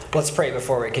Let's pray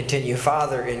before we continue.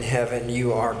 Father in heaven,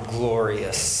 you are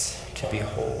glorious to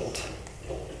behold.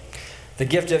 The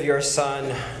gift of your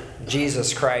Son,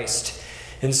 Jesus Christ,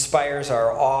 inspires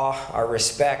our awe, our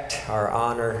respect, our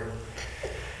honor.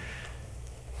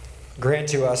 Grant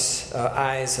to us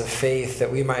eyes of faith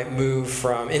that we might move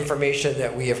from information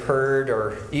that we have heard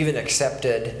or even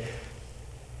accepted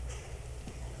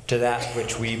to that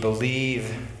which we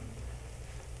believe,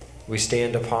 we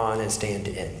stand upon and stand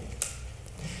in.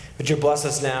 Would you bless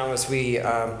us now as we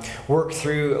work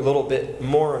through a little bit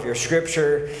more of your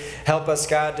scripture. Help us,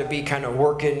 God, to be kind of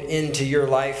working into your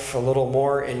life a little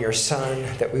more in your Son,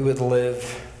 that we would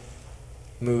live,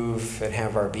 move, and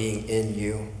have our being in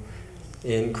you,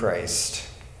 in Christ.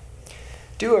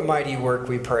 Do a mighty work,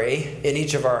 we pray, in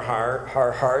each of our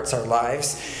hearts, our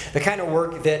lives. The kind of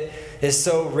work that is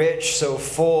so rich, so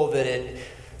full, that it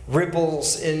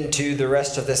ripples into the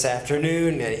rest of this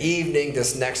afternoon and evening,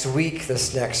 this next week,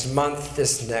 this next month,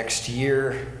 this next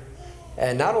year.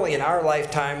 And not only in our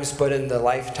lifetimes, but in the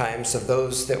lifetimes of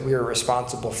those that we are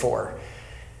responsible for,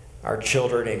 our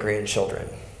children and grandchildren,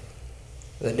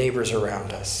 the neighbors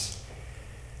around us,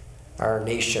 our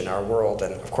nation, our world,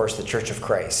 and of course the Church of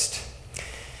Christ.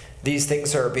 These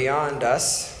things are beyond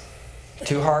us,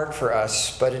 too hard for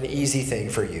us, but an easy thing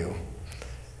for you.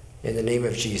 In the name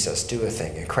of Jesus, do a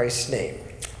thing. In Christ's name,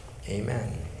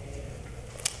 amen.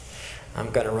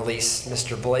 I'm going to release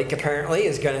Mr. Blake, apparently,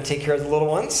 is going to take care of the little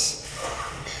ones.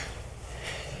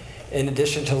 In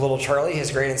addition to little Charlie, his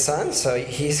grandson, so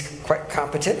he's quite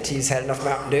competent. He's had enough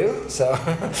Mountain Dew, so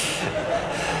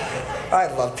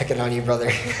I love picking on you,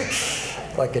 brother,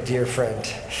 like a dear friend.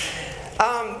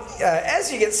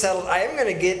 As you get settled, I am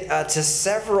going to get to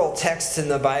several texts in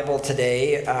the Bible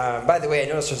today. By the way, I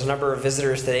noticed there's a number of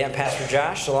visitors today. I'm Pastor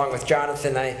Josh, along with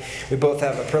Jonathan. We both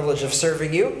have a privilege of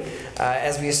serving you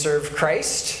as we serve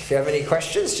Christ. If you have any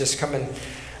questions, just come and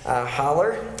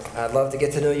holler. I'd love to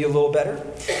get to know you a little better.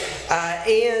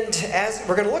 And as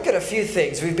we're going to look at a few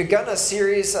things. We've begun a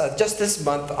series just this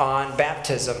month on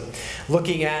baptism,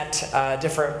 looking at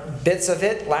different bits of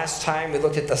it. Last time we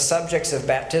looked at the subjects of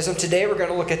baptism. Today we're going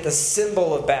to look at the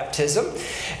symbol of baptism.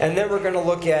 And then we're going to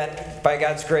look at, by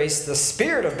God's grace, the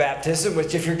spirit of baptism,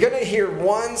 which if you're going to hear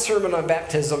one sermon on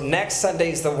baptism, next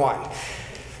Sunday's the one.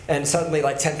 And suddenly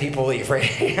like 10 people leave, right?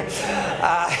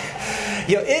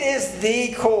 It is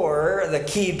the core, the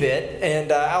key bit,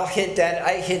 and I'll hint at it.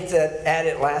 I hinted at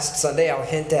it last Sunday. I'll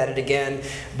hint at it again,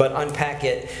 but unpack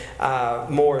it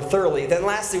more thoroughly. Then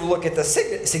lastly, we'll look at the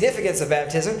significance of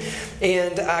baptism,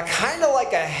 and kind of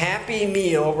like a Happy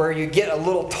Meal where you get a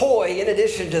little toy in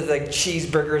addition to the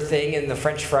cheeseburger thing and the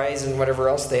French fries and whatever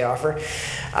else they offer.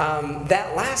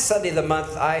 That last Sunday of the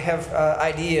month, I have an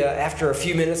idea after a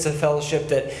few minutes of fellowship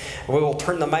that we will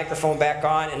turn the microphone back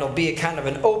on, and it'll be a kind of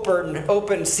an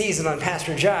open season on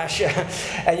Pastor Josh,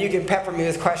 and you can pepper me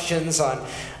with questions on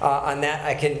that.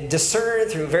 I can discern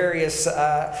through various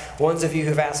ones of you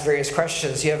who've asked various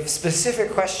questions. You have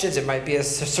specific questions. It might be a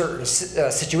certain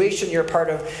situation you're a part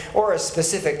of, or a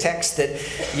specific text that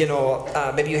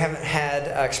maybe you haven't had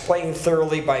explained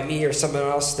thoroughly by me or someone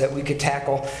else that we could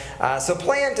tackle. So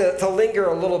plan to linger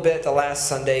a little bit the last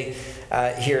Sunday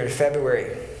here in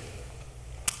February.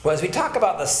 Well, as we talk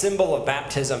about the symbol of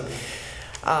baptism,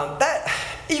 that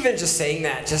even just saying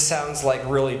that just sounds like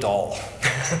really dull.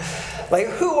 Like,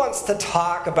 who wants to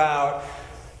talk about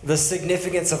the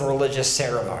significance of a religious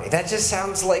ceremony? That just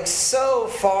sounds like so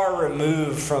far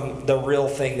removed from the real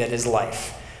thing that is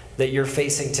life, that you're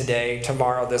facing today,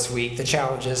 tomorrow, this week, the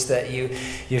challenges that you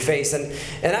face. And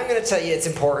I'm going to tell you it's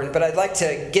important, but I'd like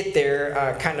to get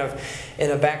there kind of in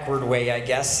a backward way, I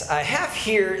guess. I have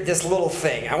here this little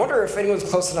thing. I wonder if anyone's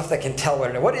close enough that can tell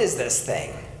what is this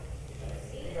thing?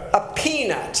 A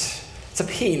peanut. It's a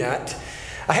peanut.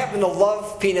 I happen to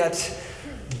love peanut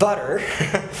butter.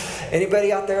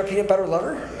 Anybody out there a peanut butter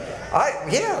lover?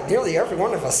 Yeah, nearly every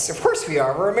one of us. Of course we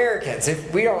are. We're Americans.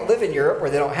 If we don't live in Europe where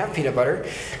they don't have peanut butter,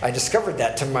 I discovered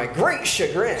that to my great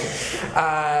chagrin.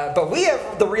 But we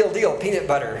have the real deal, peanut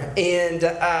butter. And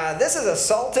this is a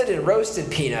salted and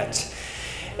roasted peanut.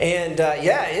 And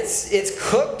it's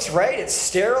cooked, right? It's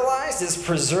sterilized, it's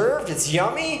preserved, it's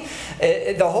yummy,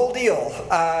 the whole deal.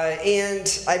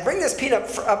 And I bring this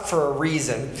peanut up for a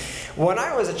reason. When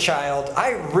I was a child,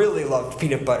 I really loved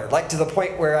peanut butter, like to the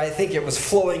point where I think it was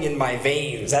flowing in my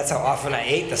veins. That's how often I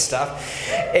ate the stuff.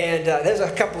 And there's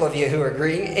a couple of you who are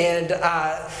agreeing.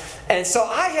 And so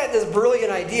I had this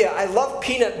brilliant idea. I love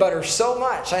peanut butter so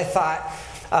much, I thought,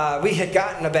 we had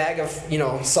gotten a bag of,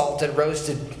 salted,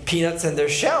 roasted peanuts in their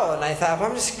shell, and I thought,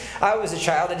 I was a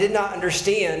child, I did not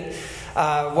understand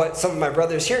what some of my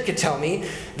brothers here could tell me,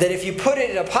 that if you put it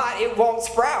in a pot, it won't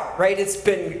sprout, right? It's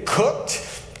been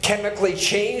cooked, chemically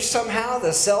changed somehow,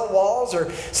 the cell walls,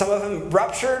 or some of them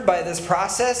ruptured by this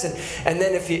process. And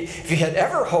then if you had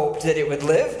ever hoped that it would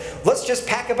live, let's just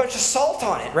pack a bunch of salt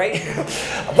on it, right?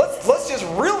 let's just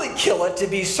really kill it to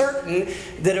be certain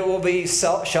that it will be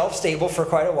shelf stable for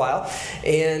quite a while,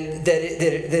 and that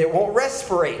it won't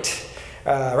respirate.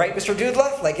 Right, Mr.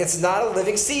 Dudla? Like, it's not a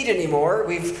living seed anymore.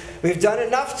 We've done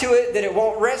enough to it that it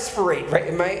won't respirate. Right?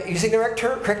 Am I using the correct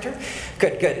term?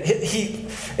 Good. He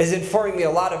is informing me a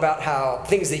lot about how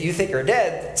things that you think are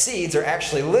dead, seeds, are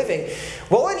actually living.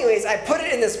 Well, anyways, I put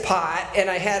it in this pot, and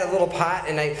I had a little pot,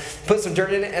 and I put some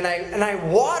dirt in it, and I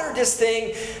watered this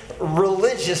thing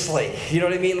religiously. You know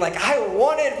what I mean? Like, I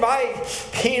wanted my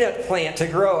peanut plant to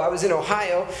grow. I was in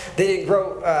Ohio. They didn't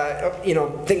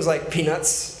grow, things like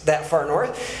peanuts that far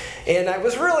north. And I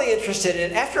was really interested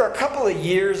in it. After a couple of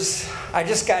years, I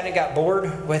just kind of got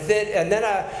bored with it. And then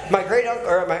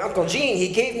my Uncle Gene, he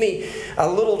gave me a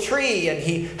little tree, and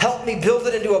he helped me build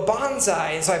it into a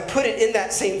bonsai. And so I put it in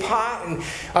that same pot, and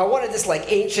I wanted this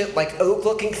like ancient, like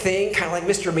oak-looking thing, kind of like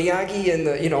Mr. Miyagi and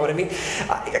the, you know what I mean?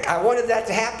 I wanted that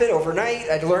to happen overnight.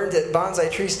 I'd learned that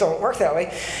bonsai trees don't work that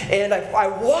way. And I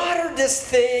watered this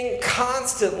thing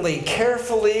constantly,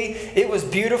 carefully. It was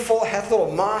beautiful. It had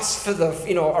little moss for the,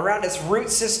 around its root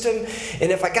system,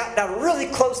 and if I got down really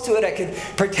close to it, I could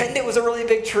pretend it was a really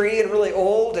big tree and really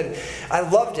old, and I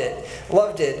loved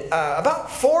it. About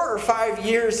 4 or 5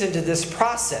 years into this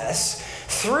process,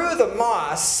 through the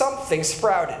moss, something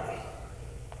sprouted.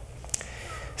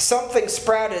 Something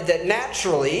sprouted that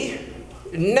naturally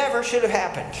never should have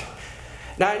happened.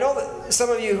 Now, I know that some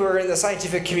of you who are in the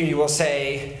scientific community will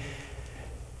say,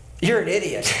 you're an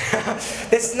idiot.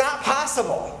 It's not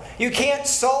possible. You can't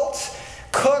salt,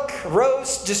 cook,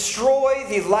 roast, destroy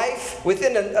the life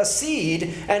within a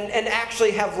seed and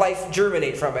actually have life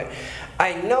germinate from it.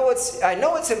 I know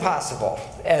it's impossible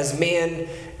as man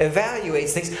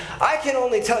evaluates things. I can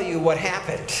only tell you what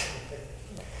happened.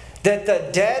 That the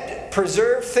dead,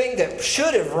 preserved thing that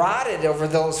should have rotted over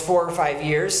those 4 or 5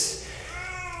 years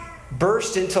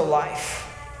burst into life.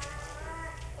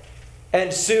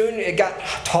 And soon it got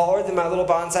taller than my little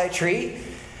bonsai tree.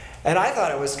 And I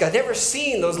thought I'd never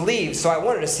seen those leaves, so I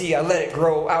wanted to see, I let it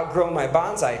outgrow my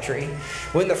bonsai tree.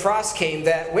 When the frost came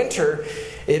that winter,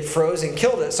 it froze and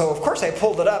killed it. So of course I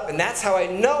pulled it up, and that's how I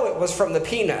know it was from the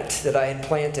peanut that I had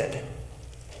planted.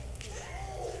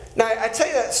 Now, I tell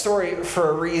you that story for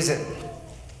a reason.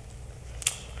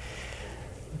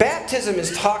 Baptism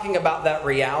is talking about that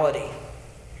reality.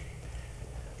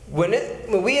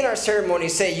 When we in our ceremony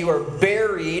say you are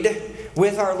buried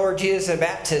with our Lord Jesus in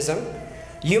baptism,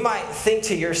 you might think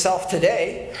to yourself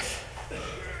today,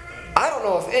 I don't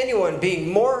know of anyone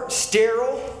being more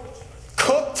sterile,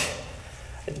 cooked,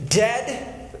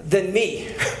 dead than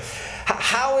me.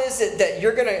 How is it that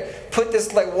you're going to put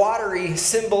this like watery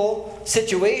symbol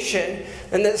situation,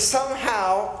 and that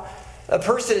somehow a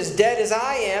person as dead as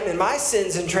I am in my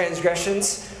sins and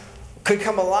transgressions could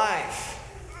come alive?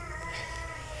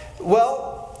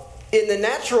 Well, in the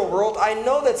natural world, I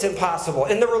know that's impossible.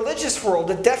 In the religious world,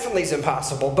 it definitely is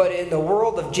impossible. But in the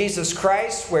world of Jesus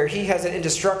Christ, where He has an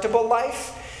indestructible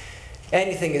life,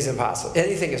 anything is impossible.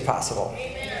 Anything is possible.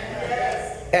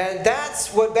 Amen. And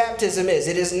that's what baptism is.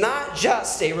 It is not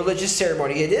just a religious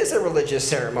ceremony. It is a religious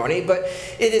ceremony, but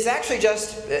it is actually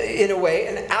just, in a way,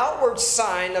 an outward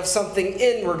sign of something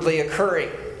inwardly occurring.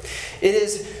 It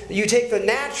is, you take the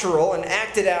natural and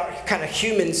act it out kind of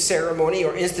human ceremony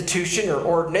or institution or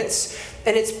ordinance,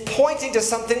 and it's pointing to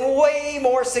something way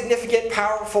more significant,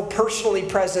 powerful, personally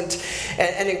present,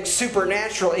 and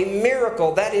supernatural, a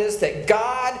miracle. That is that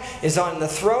God is on the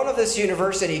throne of this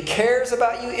universe, and He cares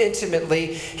about you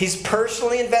intimately. He's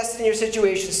personally invested in your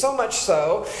situation, so much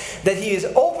so that He has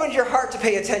opened your heart to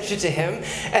pay attention to Him.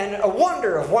 And a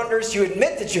wonder of wonders, you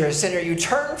admit that you're a sinner, you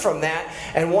turn from that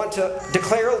and want to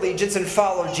declare allegiance and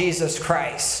follow Jesus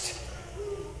Christ.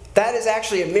 That is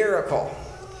actually a miracle.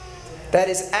 That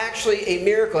is actually a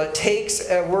miracle. It takes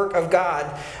a work of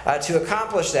God to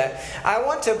accomplish that. I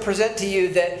want to present to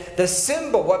you that the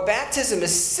symbol, what baptism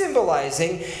is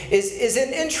symbolizing, is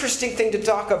an interesting thing to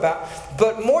talk about.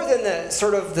 But more than the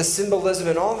sort of the symbolism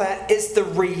and all that, it's the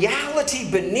reality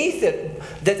beneath it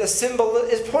that the symbol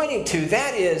is pointing to.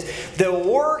 That is, the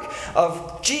work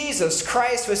of Jesus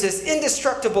Christ was this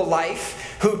indestructible life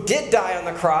who did die on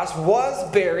the cross, was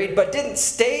buried, but didn't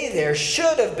stay there,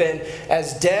 should have been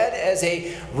as dead as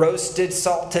a roasted,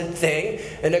 salted thing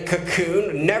in a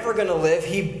cocoon, never going to live.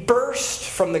 He burst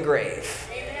from the grave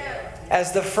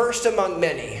as the first among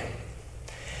many.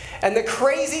 And the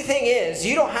crazy thing is,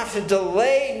 you don't have to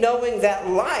delay knowing that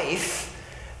life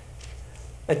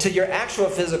until your actual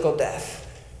physical death.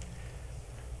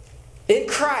 In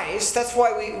Christ, that's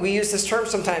why we use this term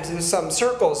sometimes in some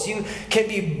circles. You can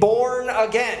be born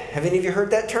again. Have any of you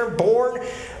heard that term? Born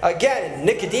again.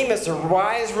 Nicodemus, a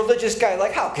wise religious guy,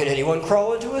 like, how could anyone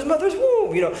crawl into his mother's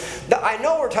womb? You know, I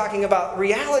know we're talking about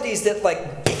realities that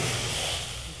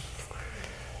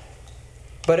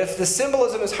but if the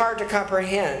symbolism is hard to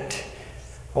comprehend,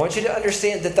 I want you to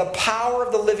understand that the power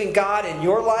of the living God in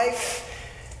your life,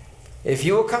 if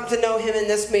you will come to know Him in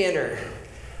this manner,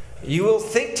 you will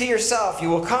think to yourself, you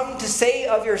will come to say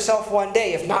of yourself one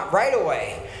day, if not right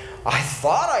away, I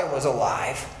thought I was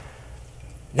alive.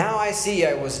 Now I see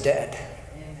I was dead.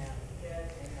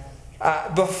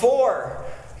 Before,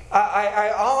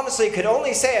 I honestly could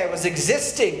only say I was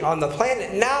existing on the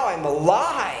planet. Now I'm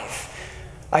alive.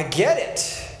 I get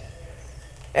it.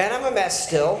 And I'm a mess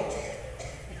still.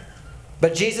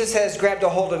 But Jesus has grabbed a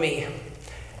hold of me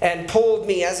and pulled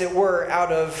me, as it were,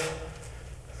 out of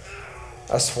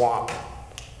a swamp.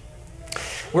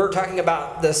 We're talking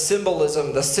about the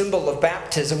symbolism, the symbol of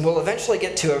baptism. We'll eventually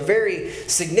get to a very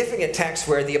significant text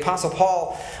where the Apostle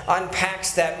Paul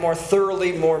unpacks that more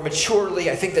thoroughly, more maturely,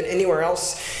 I think, than anywhere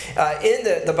else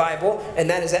in the Bible, and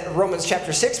that is at Romans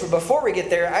chapter 6. But before we get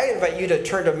there, I invite you to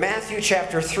turn to Matthew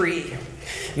chapter 3.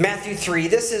 Matthew 3.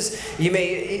 This is, you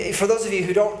may, for those of you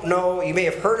who don't know, you may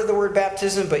have heard of the word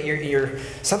baptism, but you're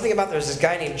something about, there's this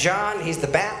guy named John, he's the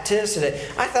Baptist, and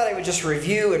I thought I would just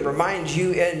review and remind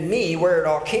you and me where it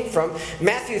all came from.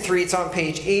 Matthew 3, it's on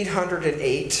page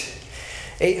 808.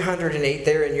 808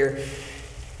 there in your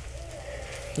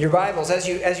Bibles. As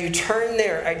you turn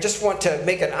there, I just want to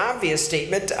make an obvious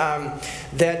statement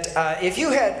that if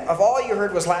you had, of all you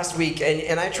heard was last week,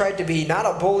 and I tried to be not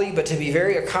a bully, but to be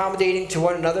very accommodating to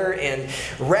one another and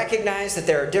recognize that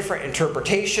there are different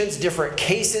interpretations, different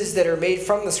cases that are made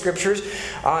from the Scriptures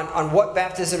on what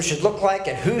baptism should look like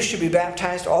and who should be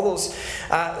baptized, all those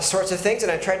sorts of things.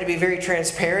 And I tried to be very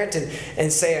transparent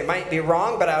and say I might be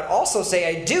wrong, but I would also say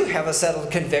I do have a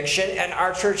settled conviction, and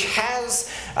our church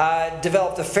has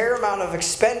developed a fair amount of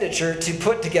expenditure to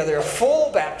put together a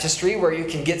full baptistry where you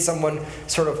can get someone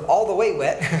sort of all the way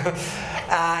wet.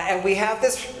 And we have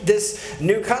this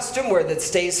new custom where that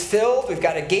stays filled. We've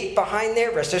got a gate behind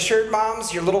there. Rest assured,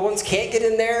 moms, your little ones can't get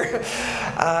in there.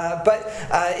 But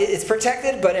it's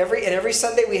protected. But every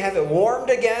Sunday we have it warmed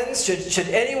again. Should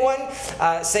anyone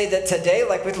say that today,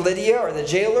 like with Lydia or the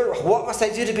jailer, what must I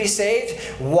do to be saved?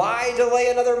 Why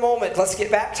delay another moment? Let's get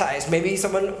baptized. Maybe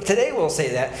someone today will say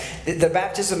that. The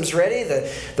baptism's ready,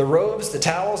 the robes, the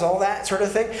towels, all that sort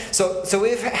of thing. So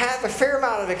we've had a fair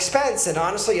amount of expense and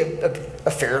honestly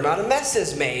a fair amount of mess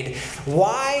is made.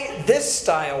 Why this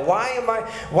style? Why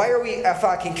are we, if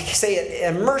I can say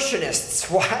it,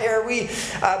 immersionists? Why are we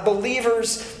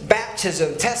believers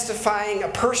baptism, testifying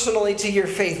personally to your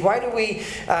faith? Why do we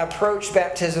approach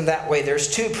baptism that way? There's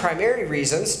two primary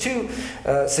reasons, two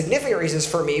significant reasons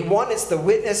for me. One is the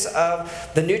witness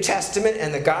of the New Testament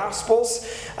and the Gospels,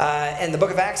 and the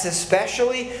book of Acts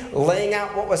especially, laying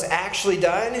out what was actually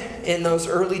done in those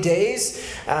early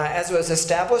days as it was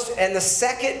established. And the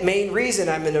second main reason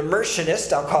I'm an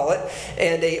immersionist, I'll call it,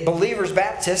 and a believer's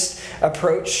Baptist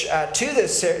approach to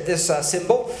this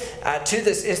symbol, to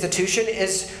this institution,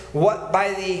 is what,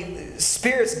 by the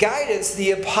Spirit's guidance,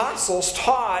 the apostles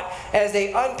taught as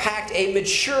they unpacked a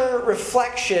mature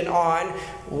reflection on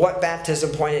what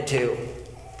baptism pointed to.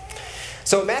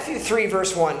 So Matthew 3,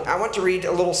 verse 1, I want to read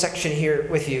a little section here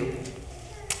with you,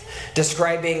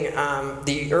 describing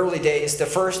the early days, the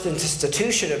first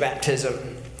institution of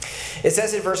baptism. It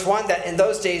says in verse 1 that in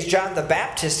those days John the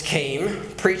Baptist came,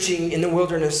 preaching in the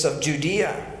wilderness of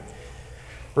Judea,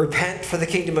 "Repent, for the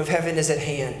kingdom of heaven is at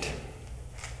hand.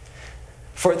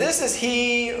 For this is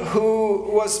he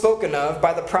who was spoken of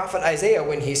by the prophet Isaiah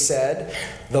when he said,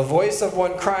 the voice of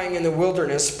one crying in the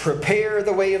wilderness, prepare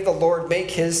the way of the Lord, make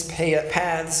his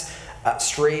paths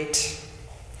straight."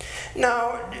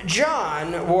 Now,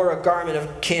 John wore a garment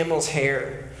of camel's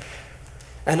hair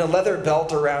and a leather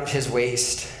belt around his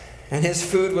waist, and his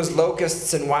food was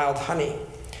locusts and wild honey.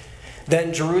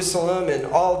 Then Jerusalem and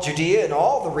all Judea and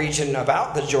all the region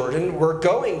about the Jordan were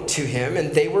going to him,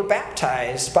 and they were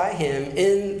baptized by him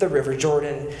in the river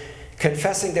Jordan,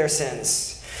 confessing their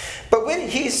sins. But when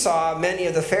he saw many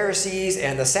of the Pharisees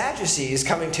and the Sadducees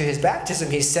coming to his baptism,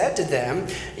 he said to them,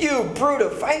 "You brood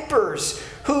of vipers,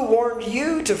 who warned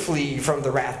you to flee from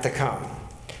the wrath to come?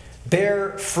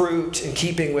 Bear fruit in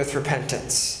keeping with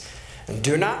repentance."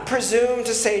 Do not presume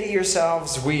to say to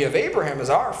yourselves, we of Abraham is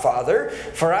our father.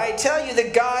 For I tell you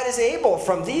that God is able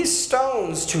from these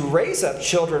stones to raise up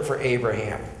children for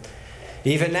Abraham.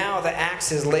 Even now the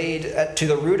axe is laid to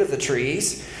the root of the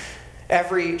trees.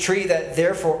 Every tree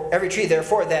therefore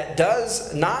that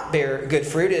does not bear good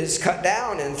fruit is cut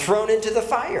down and thrown into the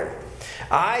fire.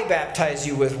 I baptize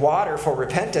you with water for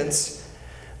repentance.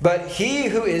 But he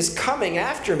who is coming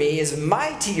after me is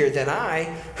mightier than I,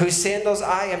 whose sandals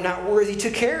I am not worthy to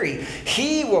carry.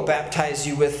 He will baptize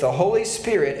you with the Holy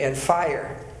Spirit and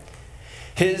fire.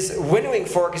 His winnowing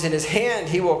fork is in his hand.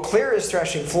 He will clear his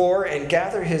threshing floor and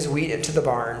gather his wheat into the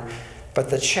barn.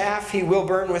 But the chaff he will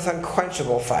burn with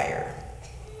unquenchable fire.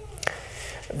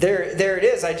 There it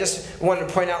is. I just wanted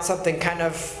to point out something kind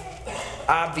of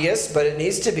obvious, but it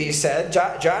needs to be said.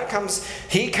 John comes,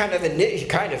 he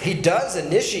does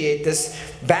initiate this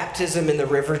baptism in the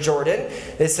River Jordan.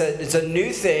 It's a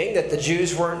new thing that the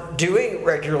Jews weren't doing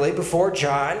regularly before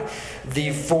John, the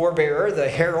forebearer, the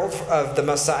herald of the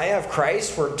Messiah of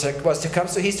Christ, was to come.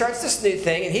 So he starts this new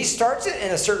thing, and he starts it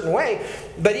in a certain way.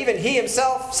 But even he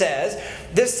himself says,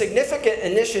 this significant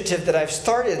initiative that I've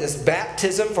started, this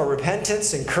baptism for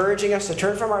repentance, encouraging us to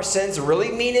turn from our sins,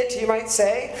 really mean it, you might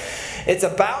say. It's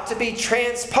about to be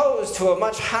transposed to a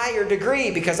much higher degree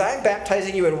because I'm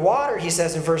baptizing you in water, he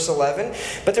says in verse 11.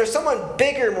 But there's someone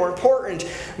bigger, more important,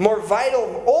 more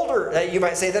vital, older, you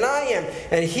might say, than I am.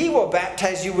 And he will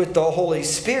baptize you with the Holy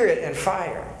Spirit and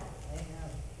fire.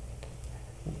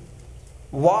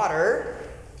 Water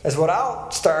is what I'll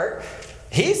start.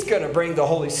 He's going to bring the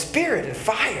Holy Spirit and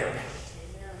fire.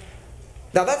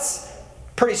 Now that's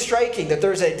pretty striking that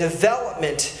there's a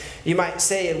development, you might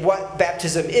say, in what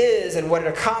baptism is and what it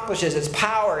accomplishes, its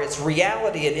power, its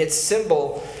reality, and its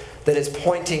symbol that it's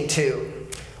pointing to.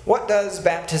 What does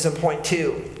baptism point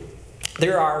to? In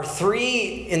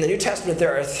the New Testament,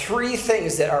 there are three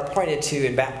things that are pointed to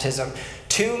in baptism.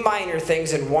 Two minor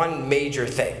things and one major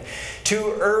thing.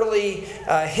 Two early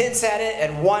hints at it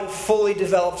and one fully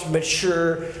developed,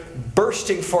 mature,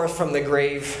 bursting forth from the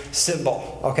grave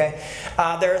symbol. Okay?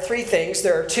 There are three things.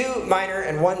 There are two minor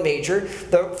and one major.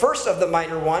 The first of the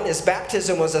minor one is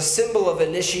baptism was a symbol of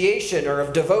initiation or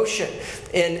of devotion.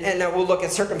 And now we'll look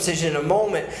at circumcision in a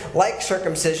moment. Like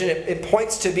circumcision, it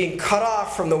points to being cut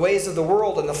off from the ways of the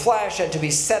world and the flesh and to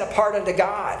be set apart unto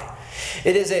God.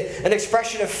 It is an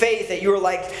expression of faith that you are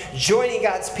like joining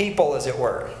God's people, as it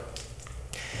were.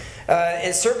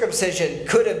 And circumcision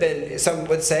could have been, some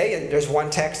would say, and there's one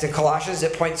text in Colossians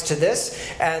that points to this,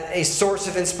 and a source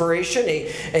of inspiration,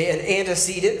 an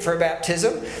antecedent for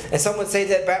baptism. And some would say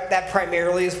that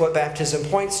primarily is what baptism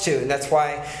points to, and that's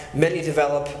why many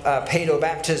develop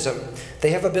paedo-baptism. They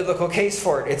have a biblical case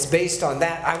for it. It's based on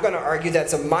that. I'm going to argue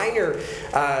that's a minor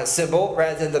symbol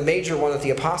rather than the major one that the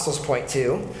apostles point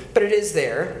to, but it is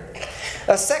there.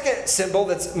 A second symbol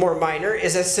that's more minor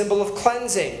is a symbol of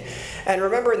cleansing. And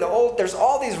remember, in the Old, there's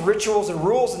all these rituals and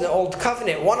rules in the Old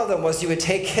Covenant. One of them was you would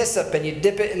take hyssop and you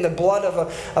dip it in the blood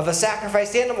of a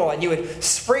sacrificed animal, and you would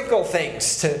sprinkle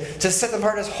things to set them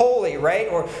apart as holy, right?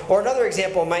 Or another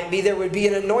example might be there would be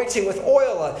an anointing with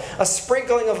oil, a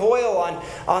sprinkling of oil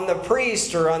on the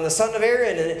priest or on the son of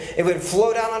Aaron, and it would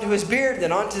flow down onto his beard,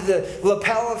 then onto the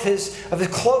lapel of his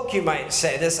cloak, you might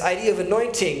say. This idea of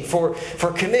anointing for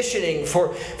commissioning,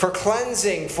 for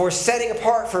cleansing, for setting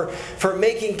apart, for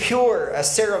making pure, a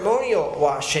ceremonial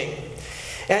washing.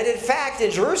 And in fact, in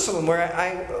Jerusalem, where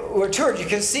I toured, you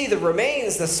can see the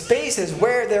remains, the spaces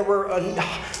where there were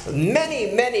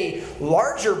many, many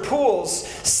larger pools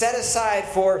set aside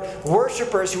for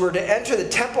worshipers who were to enter the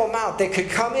Temple Mount. They could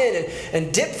come in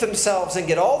and dip themselves and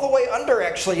get all the way under,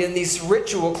 actually, in these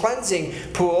ritual cleansing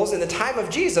pools. In the time of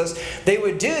Jesus, they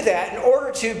would do that in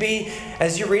order to be,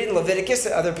 as you read in Leviticus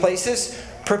and other places,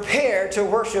 prepared to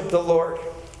worship the Lord.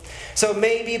 So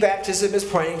maybe baptism is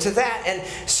pointing to that. And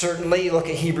certainly, you look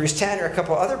at Hebrews 10 or a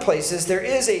couple other places, there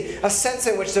is a sense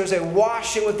in which there's a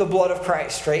washing with the blood of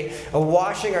Christ, right? A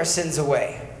washing our sins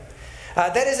away.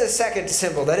 That is a second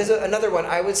symbol. That is another one.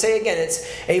 I would say, again, it's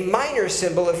a minor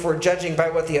symbol if we're judging by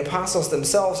what the apostles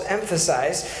themselves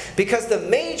emphasize, because the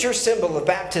major symbol of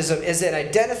baptism is an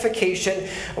identification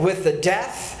with the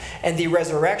death and the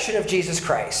resurrection of Jesus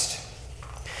Christ.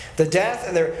 The death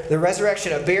and the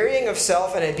resurrection, a burying of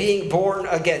self and a being born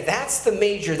again. That's the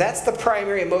major, that's the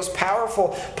primary and most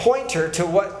powerful pointer to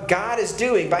what God is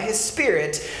doing by His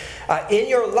Spirit in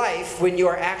your life when you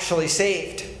are actually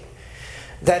saved.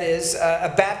 That is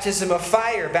a baptism of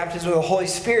fire, baptism of the Holy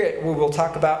Spirit, we will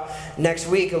talk about next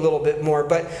week a little bit more.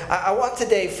 But I want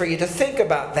today for you to think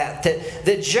about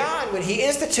that John, when he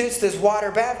institutes this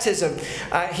water baptism,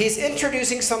 he's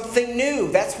introducing something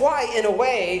new. That's why, in a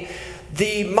way,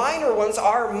 The minor ones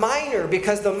are minor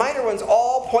because the minor ones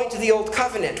all point to the Old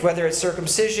Covenant, whether it's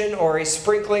circumcision or a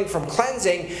sprinkling from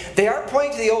cleansing. They are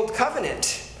pointing to the Old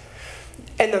Covenant.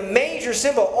 And the major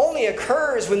symbol only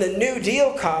occurs when the new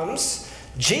deal comes,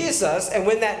 Jesus, and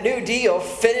when that new deal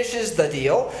finishes the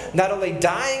deal, not only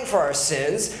dying for our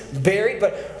sins, buried,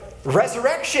 but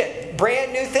resurrection,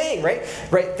 brand new thing, right?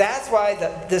 That's why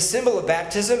the symbol of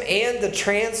baptism and the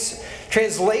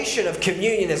translation of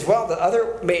communion as well, the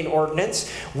other main ordinance,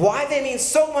 why they mean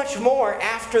so much more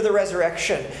after the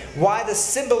resurrection. Why the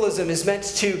symbolism is meant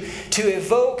to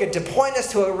evoke and to point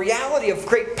us to a reality of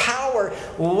great power,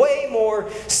 way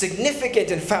more significant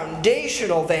and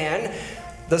foundational than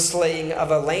the slaying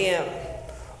of a lamb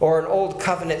or an old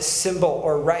covenant symbol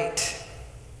or rite.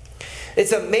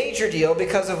 It's a major deal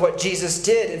because of what Jesus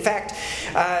did. In fact,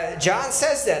 John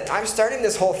says that I'm starting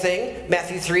this whole thing,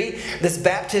 Matthew 3, this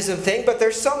baptism thing, but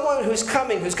there's someone who's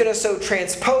coming who's going to so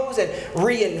transpose and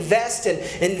reinvest and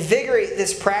invigorate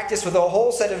this practice with a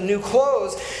whole set of new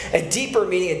clothes, a deeper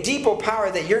meaning, a deeper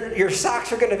power that your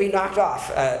socks are going to be knocked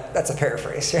off. That's a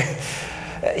paraphrase.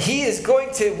 He is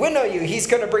going to winnow you. He's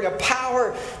going to bring a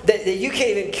power that you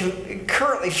can't even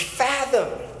currently fathom.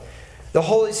 The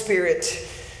Holy Spirit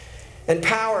and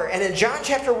power. And in John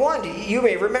chapter 1, you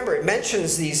may remember, it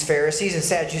mentions these Pharisees and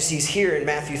Sadducees here in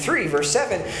Matthew 3, verse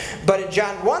 7. But in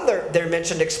John 1, they're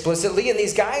mentioned explicitly. And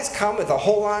these guys come with a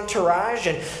whole entourage.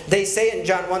 And they say in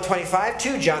John 1:25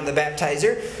 to John the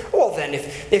Baptizer, well then,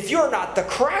 if you're not the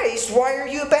Christ, why are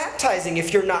you baptizing?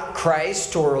 If you're not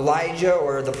Christ or Elijah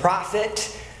or the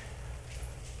prophet,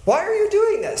 why are you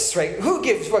doing this? Right?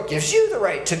 What gives you the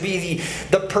right to be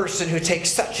the person who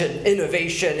takes such an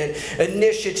innovation and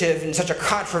initiative in such a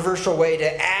controversial way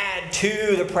to add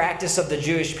to the practice of the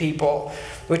Jewish people,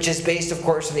 which is based, of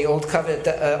course, in the Old Covenant,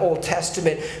 the Old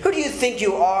Testament? Who do you think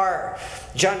you are?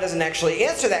 John doesn't actually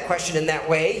answer that question in that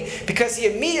way because he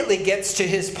immediately gets to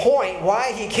his point.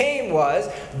 Why he came was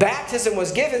baptism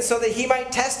was given so that he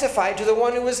might testify to the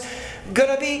one who was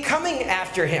going to be coming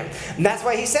after him. And that's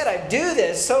why he said, I do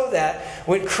this so that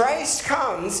when Christ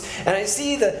comes and I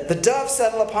see the dove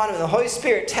settle upon him and the Holy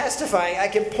Spirit testifying, I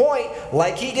can point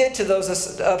like he did to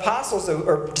those apostles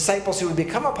or disciples who would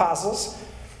become apostles.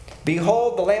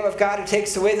 Behold, the Lamb of God who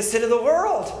takes away the sin of the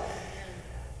world.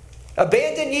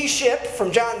 Abandon ye ship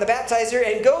from John the Baptizer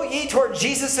and go ye toward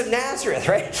Jesus of Nazareth,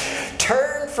 right?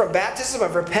 Turn from baptism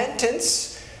of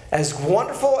repentance, as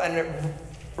wonderful and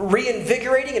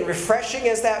reinvigorating and refreshing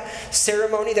as that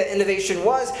ceremony, that innovation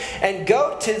was, and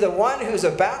go to the one who's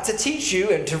about to teach you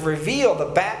and to reveal the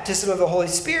baptism of the Holy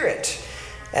Spirit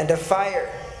and of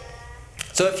fire.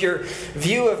 So if your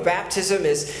view of baptism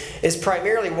is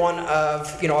primarily one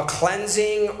of a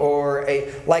cleansing or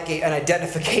an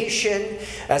identification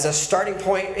as a starting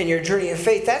point in your journey of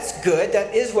faith, that's good.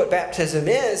 That is what baptism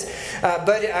is.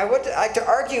 But I would like to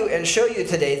argue and show you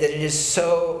today that it is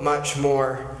so much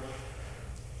more.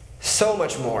 So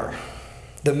much more.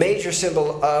 The major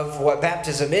symbol of what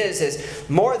baptism is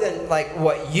more than like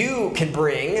what you can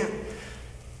bring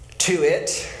to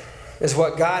it. Is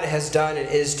what God has done and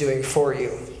is doing for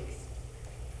you.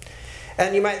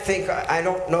 And you might think, I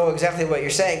don't know exactly what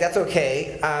you're saying. That's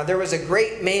okay. There was a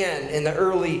great man in the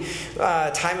early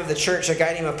time of the church, a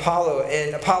guy named Apollo.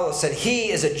 And Apollo said, he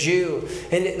is a Jew.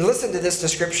 And listen to this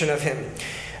description of him.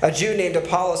 A Jew named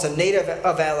Apollos, a native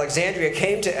of Alexandria,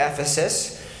 came to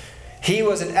Ephesus. He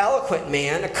was an eloquent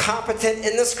man, competent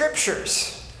in the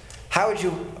scriptures.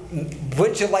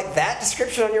 Wouldn't you like that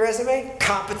description on your resume?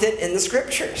 Competent in the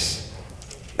scriptures.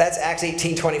 That's Acts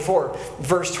 18:24.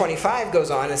 Verse 25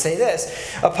 goes on and say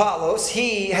this. Apollos,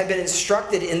 he had been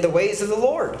instructed in the ways of the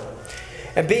Lord.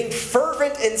 And being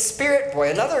fervent in spirit, boy,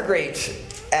 another great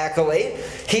accolade,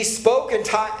 he spoke and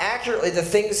taught accurately the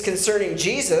things concerning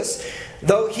Jesus,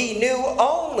 though he knew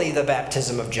only the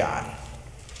baptism of John.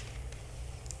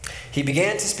 He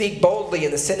began to speak boldly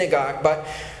in the synagogue, but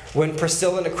when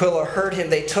Priscilla and Aquila heard him,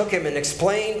 they took him and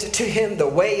explained to him the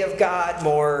way of God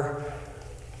more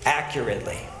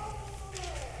accurately.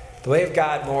 The way of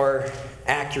God more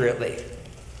accurately.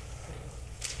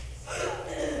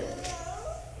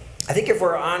 I think if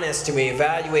we're honest and we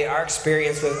evaluate our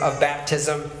experience of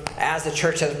baptism as the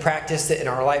church has practiced it in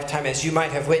our lifetime, as you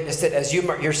might have witnessed it, as you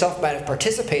yourself might have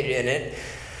participated in it,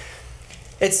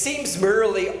 it seems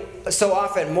merely so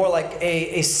often more like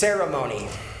a ceremony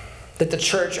that the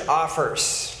church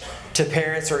offers to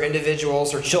parents or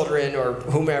individuals or children or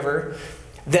whomever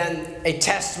than a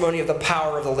testimony of the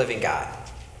power of the living God.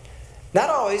 Not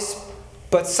always,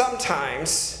 but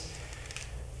sometimes,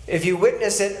 if you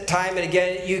witness it time and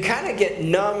again, you kind of get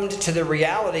numbed to the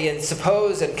reality and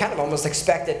suppose and kind of almost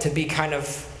expect it to be kind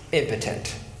of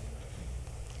impotent.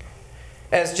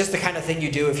 as just the kind of thing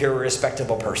you do if you're a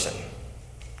respectable person.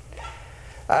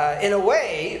 In a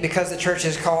way, because the church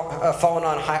has fallen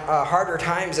on harder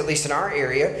times, at least in our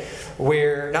area,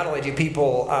 where not only do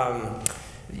people,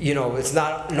 it's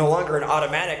no longer an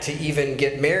automatic to even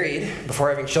get married before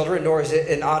having children, nor is it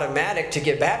an automatic to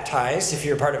get baptized if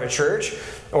you're part of a church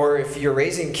or if you're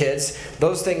raising kids.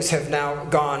 Those things have now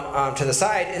gone to the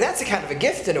side, and that's a kind of a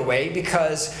gift in a way,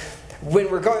 because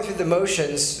when we're going through the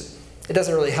motions, it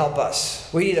doesn't really help us.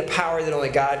 We need a power that only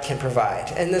God can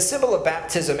provide. And the symbol of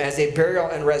baptism as a burial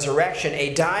and resurrection,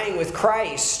 a dying with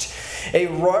Christ, a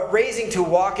raising to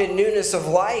walk in newness of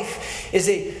life, is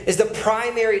the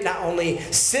primary not only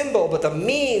symbol, but the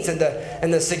means and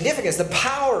the significance, the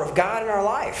power of God in our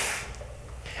life.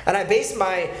 And I base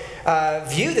my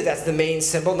view that that's the main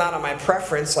symbol, not on my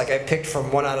preference, like I picked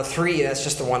from 1 out of 3, and that's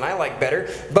just the one I like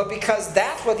better, but because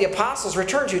that's what the apostles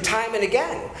return to time and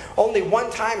again. Only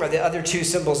one time are the other 2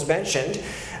 symbols mentioned,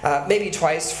 maybe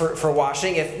twice for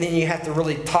washing, then you have to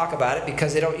really talk about it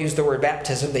because they don't use the word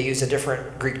baptism, they use a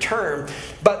different Greek term.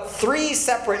 But 3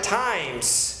 separate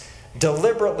times,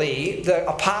 deliberately, the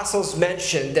apostles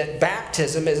mentioned that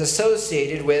baptism is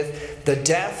associated with the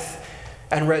death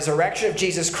and resurrection of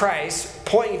Jesus Christ,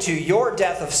 pointing to your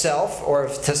death of self or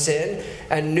to sin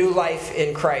and new life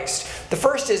in Christ. The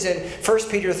first is in 1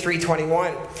 Peter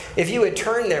 3:21. If you would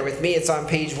turn there with me, it's on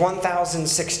page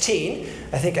 1016.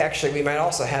 I think actually we might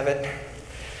also have it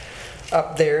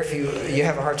up there if you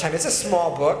have a hard time. It's a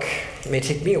small book. It may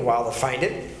take me a while to find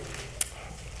it.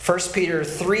 1 Peter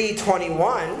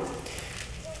 3:21.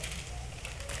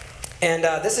 And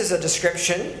this is a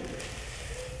description,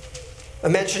 a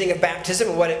mentioning of baptism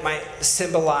and what it might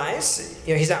symbolize.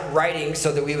 He's not writing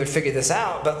so that we would figure this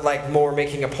out, but like more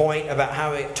making a point about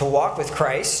how to walk with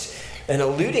Christ and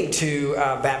alluding to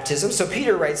baptism. So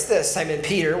Peter writes this. Simon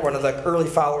Peter, one of the early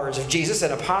followers of Jesus,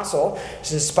 an apostle,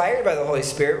 who's inspired by the Holy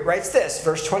Spirit, writes this,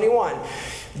 verse 21.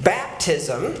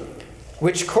 Baptism,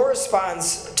 which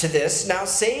corresponds to this, now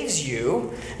saves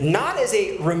you, not as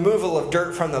a removal of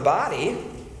dirt from the body,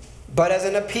 but as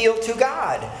an appeal to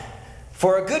God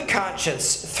for a good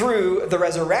conscience through the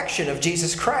resurrection of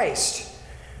Jesus Christ,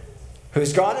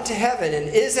 who's gone into heaven and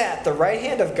is at the right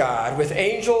hand of God with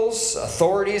angels,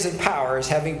 authorities, and powers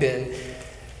having been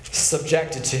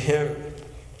subjected to him.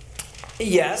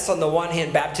 Yes, on the one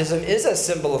hand, baptism is a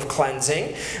symbol of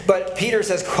cleansing, but Peter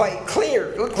says quite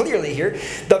clearly here,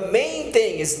 the main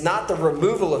thing is not the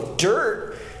removal of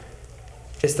dirt,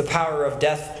 it's the power of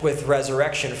death with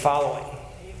resurrection following.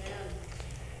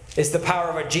 It's the power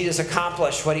of what Jesus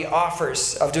accomplished, what he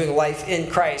offers of doing life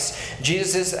in Christ.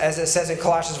 Jesus is, as it says in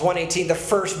Colossians 1:18, the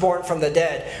firstborn from the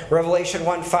dead. Revelation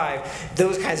 1:5,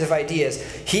 those kinds of ideas.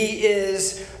 He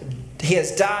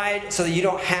has died so that you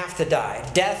don't have to die.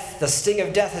 Death, the sting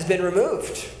of death has been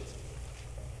removed.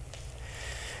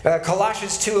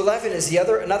 Colossians 2:11 is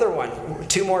another one.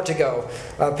 2 more to go.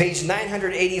 Page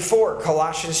 984,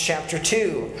 Colossians chapter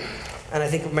 2. And I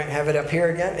think we might have it up here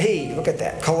again. Hey, look at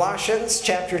that. Colossians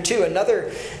chapter 2, another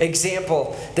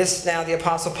example. This now the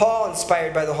Apostle Paul,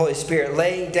 inspired by the Holy Spirit,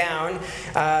 laying down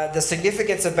the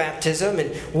significance of baptism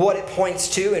and what it points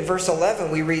to. In verse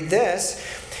 11, we read this.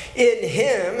 In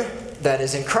him, that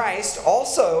is in Christ,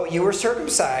 also you were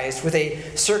circumcised with a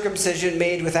circumcision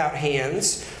made without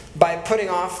hands, by putting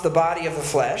off the body of the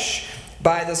flesh,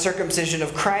 by the circumcision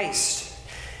of Christ,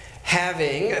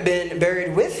 having been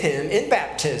buried with him in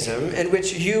baptism, in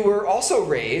which you were also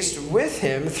raised with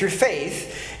him through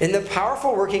faith in the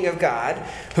powerful working of God,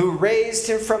 who raised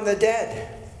him from the dead.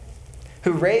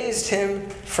 Who raised him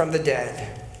from the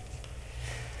dead.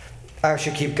 I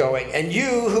should keep going. And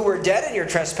you who were dead in your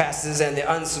trespasses and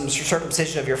the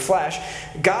uncircumcision of your flesh,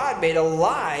 God made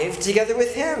alive together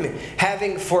with him,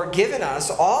 having forgiven us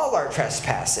all our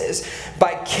trespasses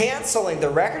by canceling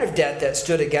the record of debt that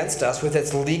stood against us with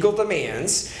its legal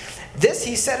demands. This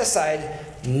he set aside,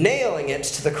 nailing it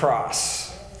to the cross.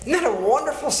 Isn't that a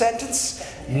wonderful sentence?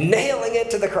 Nailing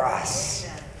it to the cross.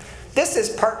 This is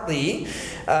partly,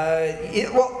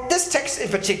 this text in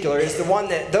particular is the one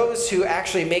that those who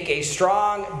actually make a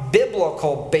strong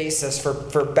biblical basis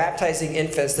for baptizing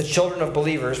infants, the children of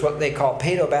believers, what they call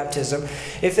paedobaptism,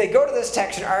 if they go to this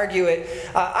text and argue it,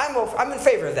 I'm in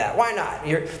favor of that. Why not?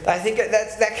 I think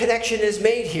that connection is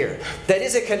made here. That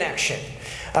is a connection.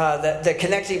 The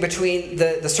connecting between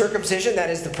the circumcision, that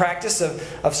is the practice of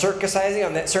circumcising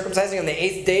on the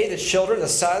 8th day, the children, the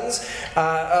sons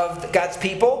of God's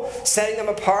people, setting them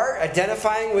apart,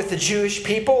 identifying with the Jewish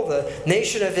people, the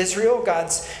nation of Israel,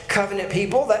 God's covenant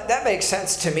people. That makes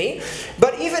sense to me.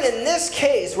 But even in this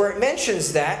case, where it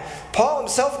mentions that, Paul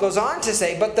himself goes on to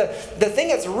say, but the thing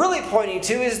that's really pointing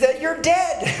to is that you're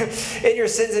dead in your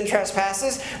sins and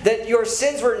trespasses, that your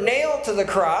sins were nailed to the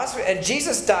cross, and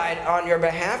Jesus died on your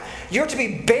behalf. You're to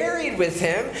be buried with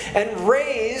him and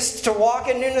raised to walk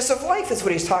in newness of life. That's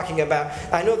what he's talking about.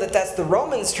 I know that that's the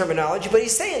Romans terminology, but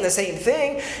he's saying the same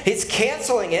thing. He's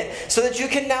canceling it so that you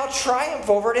can now triumph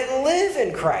over it and live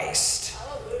in Christ.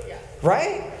 Hallelujah.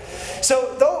 Right?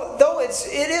 So though it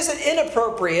isn't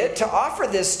inappropriate to offer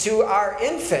this to our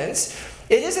infants,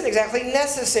 it isn't exactly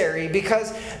necessary,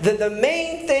 because the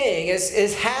main thing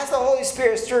is has the Holy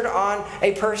Spirit stirred on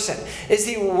a person? Is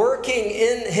he working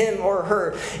in him or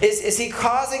her? Is he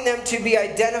causing them to be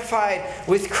identified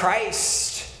with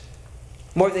Christ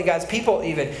more than God's people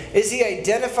even? Is he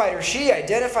identified, or she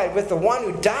identified, with the one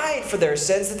who died for their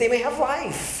sins that they may have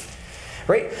life?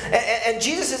 Right? And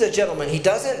Jesus is a gentleman. He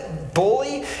doesn't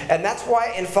bully, and that's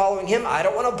why in following him, I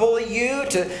don't want to bully you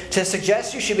to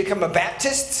suggest you should become a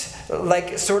Baptist,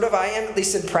 like sort of I am, at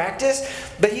least in practice.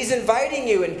 But he's inviting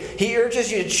you, and he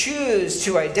urges you to choose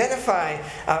to identify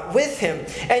with him.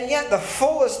 And yet the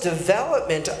fullest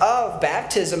development of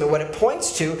baptism, and what it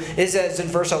points to, is, as in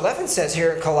verse 11 says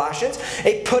here in Colossians,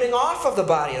 a putting off of the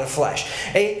body of the flesh.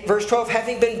 Verse 12,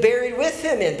 having been buried with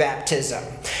him in baptism.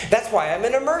 That's why I'm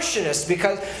an immersionist,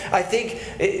 because I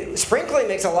think sprinkling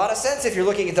makes a lot of sense if you're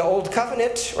looking at the Old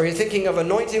Covenant, or you're thinking of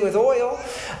anointing with oil,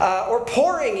 or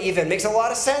pouring even makes a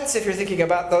lot of sense if you're thinking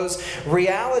about those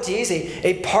realities.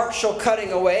 A partial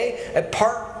cutting away, a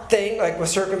part thing, like with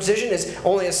circumcision, is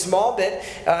only a small bit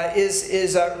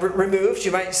is removed,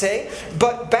 you might say.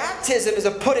 But baptism is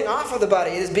a putting off of the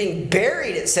body. It is being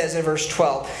buried, it says in verse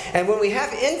 12. And when we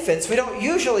have infants, we don't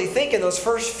usually think in those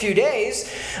first few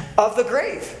days of the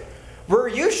grave. We're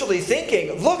usually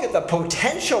thinking, look at the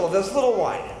potential of this little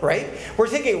one, right? We're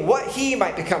thinking what he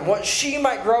might become, what she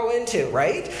might grow into,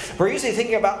 right? We're usually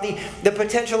thinking about the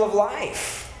potential of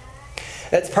life.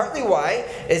 That's partly why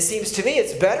it seems to me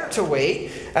it's better to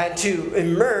wait and to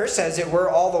immerse, as it were,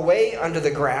 all the way under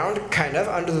the ground, kind of,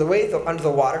 under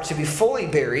the water, to be fully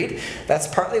buried. That's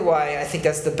partly why I think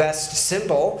that's the best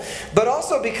symbol. But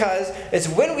also because it's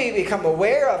when we become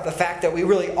aware of the fact that we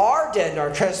really are dead in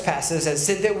our trespasses and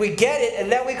sin, that we get it, and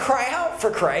then we cry out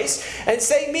for Christ and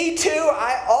say, me too,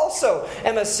 I also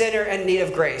am a sinner in need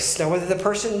of grace. Now, whether the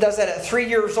person does that at 3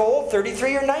 years old,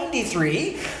 33, or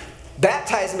 93,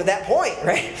 baptize him at that point,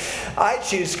 right? I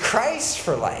choose Christ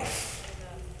for life.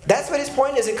 That's what his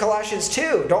point is in Colossians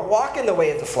 2. Don't walk in the way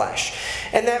of the flesh.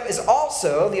 And that is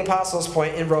also the apostles'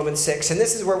 point in Romans 6. And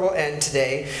this is where we'll end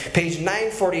today. Page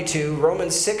 942,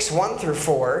 Romans 6, 1 through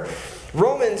 4.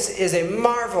 Romans is a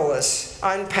marvelous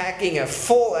unpacking, a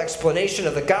full explanation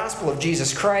of the gospel of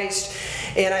Jesus Christ.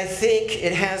 And I think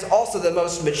it has also the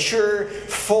most mature,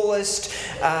 fullest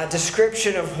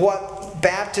description of what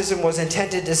baptism was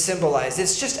intended to symbolize.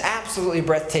 It's just absolutely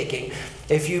breathtaking.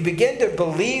 If you begin to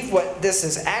believe what this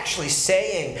is actually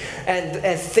saying,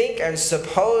 and think and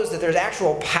suppose that there's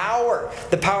actual power,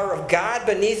 the power of God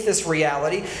beneath this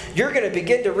reality, you're going to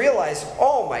begin to realize,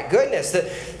 oh my goodness, that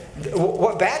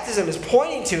what baptism is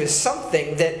pointing to is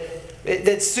something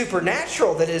that's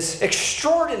supernatural, that is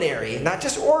extraordinary, not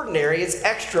just ordinary, it's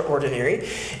extraordinary.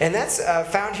 And that's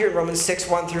found here in Romans 6,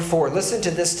 1 through 4. Listen to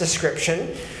this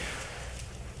description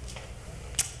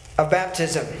of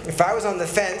baptism. If I was on the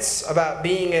fence about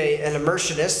being an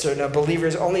immersionist or a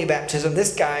believer's only baptism,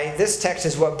 this text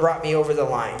is what brought me over the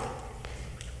line.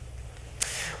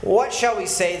 What shall we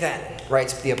say then,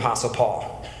 writes the Apostle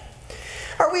Paul?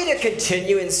 Are we to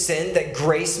continue in sin that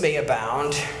grace may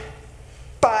abound?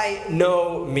 By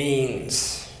no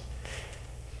means.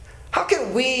 How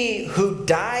can we who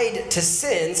died to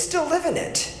sin still live in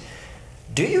it?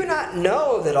 Do you not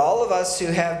know that all of us who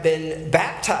have been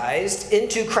baptized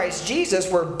into Christ Jesus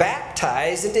were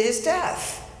baptized into his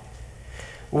death?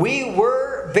 We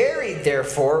were buried,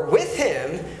 therefore, with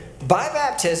him by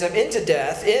baptism into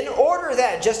death, in order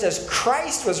that, just as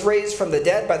Christ was raised from the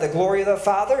dead by the glory of the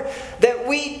Father, that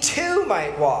we too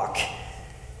might walk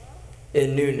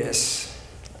in newness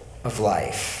of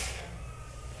life.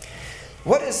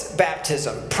 What is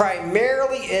baptism?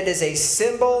 Primarily, it is a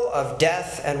symbol of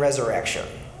death and resurrection.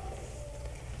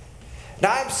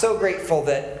 Now, I'm so grateful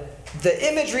that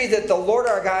the imagery that the Lord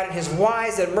our God in his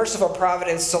wise and merciful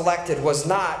providence selected was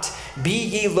not, be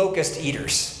ye locust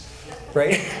eaters,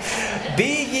 right?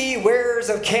 Be ye wearers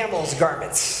of camels'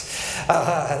 garments.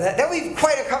 That would be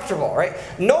quite uncomfortable, right?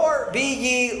 Nor be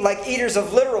ye like eaters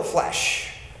of literal flesh.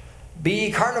 Be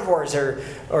ye carnivores,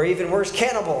 or even worse,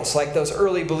 cannibals, like those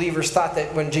early believers thought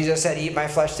that when Jesus said, eat my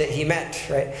flesh, that he meant,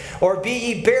 right? Or be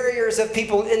ye buriers of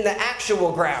people in the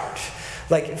actual ground,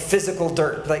 like physical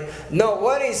dirt. Like, no,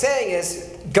 what he's saying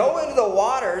is go into the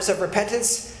waters of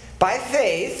repentance by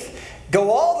faith, go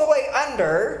all the way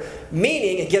under,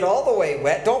 meaning get all the way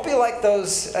wet. Don't be like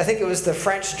those, I think it was the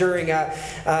French during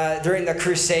the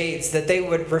Crusades, that they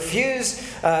would refuse,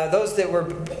 those that were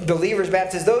believers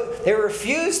baptized, they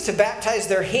refused to baptize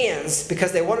their hands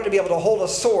because they wanted to be able to hold a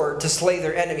sword to slay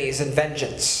their enemies in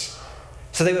vengeance.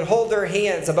 So they would hold their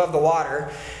hands above the water,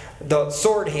 the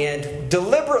sword hand,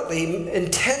 deliberately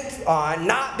intent on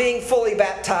not being fully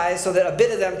baptized so that a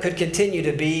bit of them could continue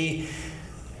to be,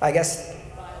 I guess,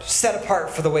 set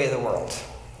apart for the way of the world.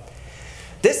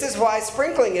 This is why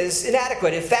sprinkling is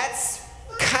inadequate. If that's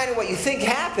kind of what you think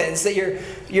happens, that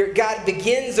your God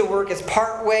begins the work, it's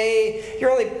part way,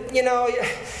 you're only,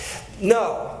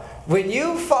 no. When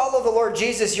you follow the Lord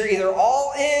Jesus, you're either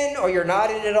all in or you're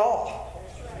not in at all.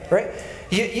 Right?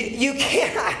 You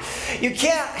can't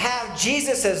have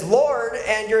Jesus as Lord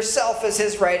and yourself as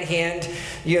his right hand,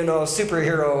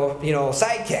 superhero,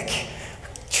 sidekick,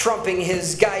 trumping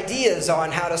his ideas on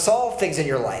how to solve things in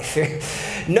your life.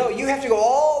 No, you have to go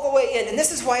all the way in. And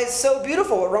this is why it's so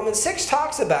beautiful what Romans 6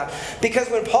 talks about. Because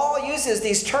when Paul uses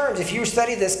these terms, if you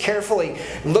study this carefully,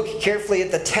 look carefully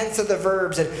at the tense of the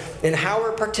verbs and how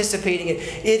we're participating in it,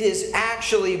 it is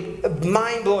actually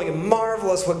mind-blowing and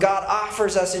marvelous what God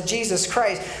offers us in Jesus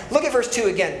Christ. Look at verse 2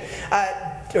 again.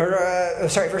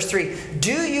 Verse 3.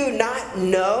 Do you not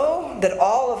know that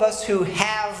all of us who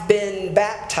have been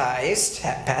baptized,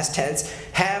 past tense,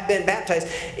 have been baptized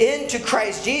into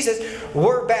Christ Jesus,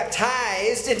 were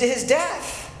baptized into his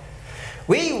death?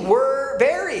 We were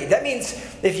buried. That means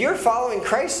if you're following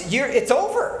Christ, it's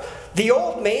over. The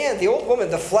old man, the old woman,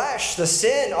 the flesh, the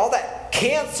sin, all that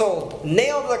canceled,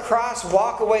 nailed to the cross,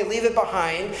 walk away, leave it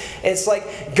behind. It's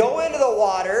like go into the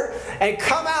water and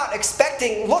come out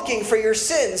looking for your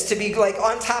sins to be like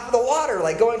on top of the water,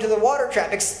 like going to the water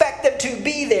trap. Expect them to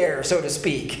be there, so to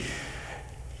speak.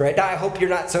 Right? Now, I hope you're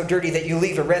not so dirty that you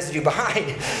leave a residue behind,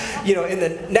 in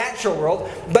the natural world.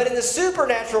 But in the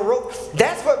supernatural world,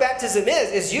 that's what baptism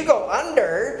is you go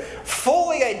under,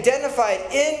 fully identified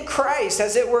in Christ,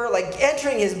 as it were, like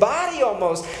entering his body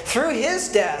almost, through his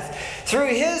death, through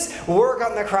his work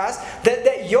on the cross,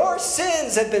 that your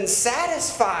sins have been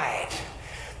satisfied.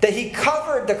 That he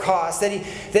covered the cost, that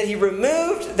he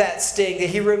removed that sting, that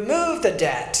he removed the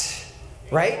debt.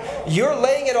 Right? You're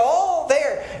laying it all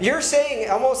there. You're saying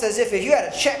almost as if you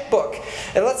had a checkbook.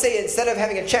 And let's say instead of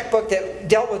having a checkbook that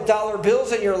dealt with dollar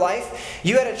bills in your life,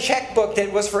 you had a checkbook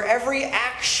that was for every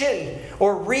action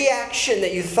or reaction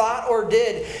that you thought or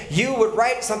did. You would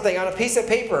write something on a piece of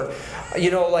paper.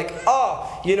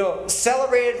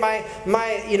 Celebrated my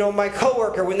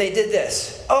coworker when they did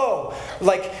this.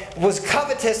 Was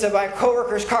covetous of my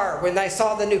coworker's car when I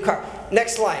saw the new car.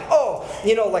 Next line.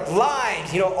 Lied.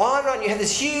 On and on. You have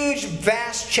this huge,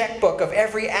 vast checkbook of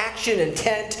every action,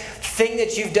 intent, thing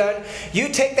that you've done. You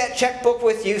take that checkbook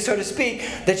with you, so to speak,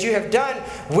 that you have done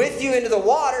with you into the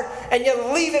water, and you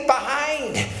leave it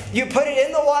behind. You put it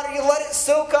in the water, you let it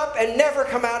soak up, and never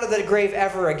come out of the grave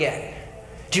ever again.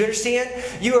 Do you understand?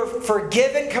 You are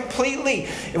forgiven completely.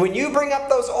 And when you bring up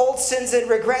those old sins and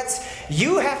regrets,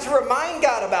 you have to remind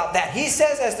God about that. He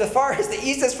says, as far as the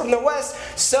east is from the west,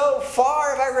 so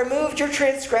far have I removed your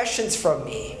transgressions from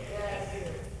me.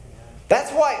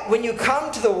 That's why when you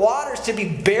come to the waters to be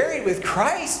buried with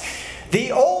Christ,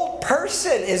 the old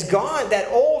person is gone. That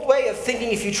old way of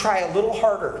thinking, if you try a little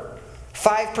harder,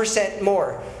 5%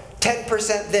 more,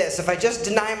 10% this, if I just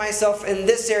deny myself in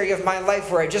this area of my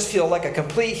life where I just feel like a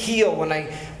complete heel when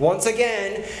I, once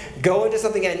again, go into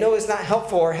something I know is not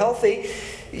helpful or healthy,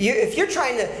 if you're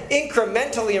trying to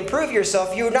incrementally improve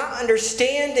yourself, you're not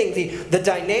understanding the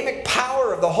dynamic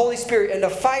power of the Holy Spirit and the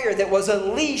fire that was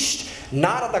unleashed,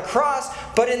 not on the cross,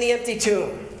 but in the empty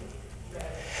tomb.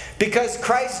 Because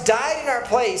Christ died in our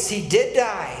place, he did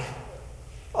die,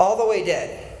 all the way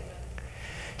dead.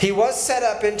 He was set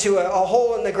up into a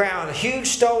hole in the ground, a huge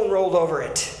stone rolled over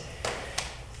it.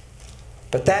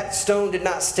 But that stone did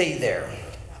not stay there.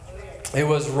 It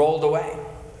was rolled away.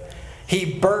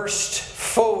 He burst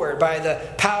forward by the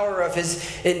power of his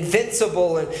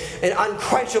invincible and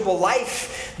unquenchable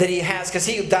life that he has, because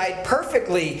he died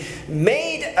perfectly,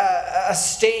 made a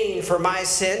stain for my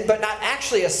sin, but not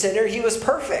actually a sinner. He was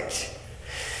perfect.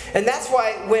 And that's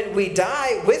why when we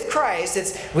die with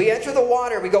Christ, we enter the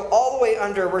water, we go all the way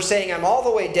under, we're saying, I'm all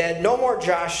the way dead, no more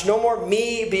Josh, no more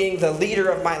me being the leader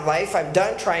of my life. I'm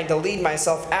done trying to lead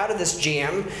myself out of this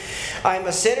jam. I'm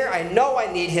a sinner, I know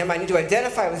I need him, I need to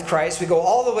identify with Christ. We go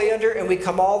all the way under and we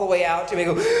come all the way out, and we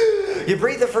go, you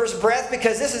breathe the first breath,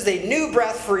 because this is a new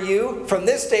breath for you from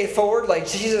this day forward, like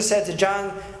Jesus said to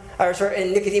John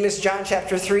in Nicodemus, John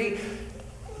chapter 3,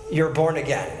 you're born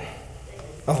again.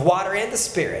 Of water and the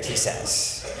Spirit, he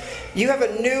says. You have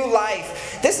a new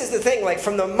life. This is the thing, like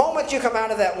from the moment you come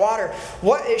out of that water,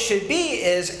 what it should be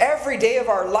is every day of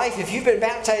our life, if you've been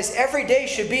baptized, every day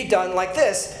should be done like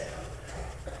this.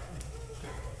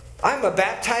 I'm a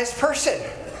baptized person.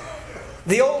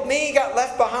 The old me got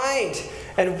left behind.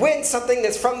 And when something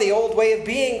that's from the old way of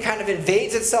being kind of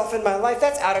invades itself in my life,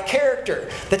 that's out of character.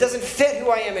 That doesn't fit who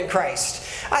I am in Christ.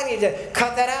 I need to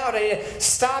cut that out. I need to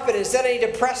stop it. Instead, I need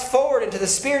to press forward into the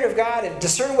Spirit of God and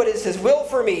discern what is His will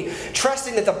for me,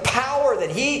 trusting that the power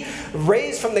that He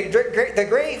raised from the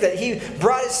grave, that He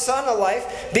brought His Son to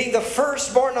life, being the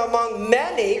firstborn among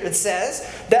many, it says,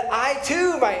 that I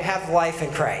too might have life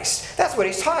in Christ. That's what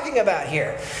he's talking about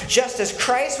here. Just as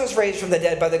Christ was raised from the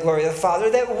dead by the glory of the Father,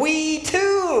 that we too,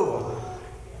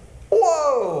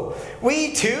 whoa,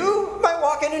 we too might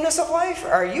walk in newness of life?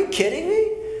 Are you kidding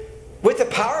me? With the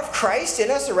power of Christ in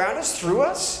us, around us, through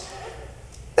us?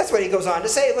 That's what he goes on to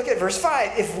say. Look at verse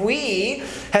 5. If we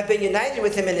have been united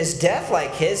with Him in His death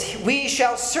like His, we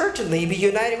shall certainly be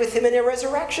united with Him in a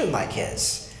resurrection like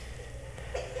His.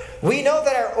 We know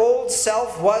that our old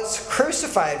self was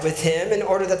crucified with Him in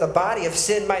order that the body of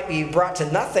sin might be brought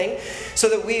to nothing, so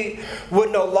that we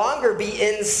would no longer be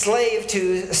enslaved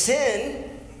to sin.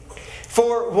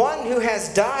 For one who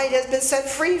has died has been set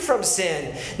free from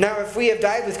sin. Now if we have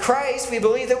died with Christ, we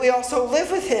believe that we also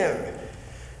live with Him.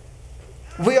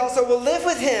 We also will live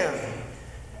with Him.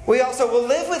 We also will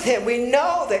live with Him. We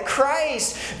know that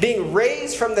Christ, being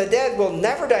raised from the dead, will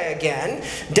never die again.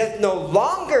 Death no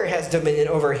longer has dominion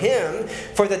over Him.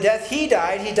 For the death He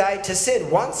died to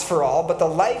sin once for all. But the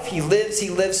life He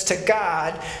lives to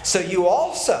God. So you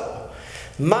also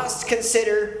must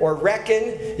consider or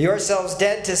reckon yourselves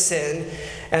dead to sin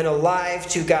and alive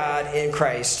to God in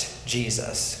Christ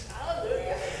Jesus.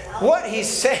 What he's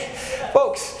saying,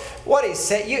 folks, what he's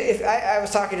saying, I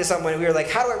was talking to someone, we were like,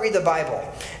 how do I read the Bible?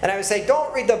 And I would say,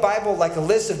 don't read the Bible like a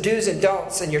list of do's and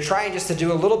don'ts, and you're trying just to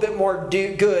do a little bit more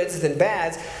goods than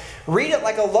bads. Read it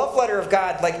like a love letter of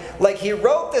God, like He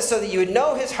wrote this so that you would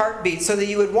know His heartbeat, so that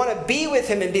you would want to be with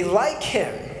Him and be like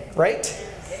Him, right?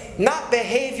 Not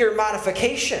behavior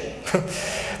modification.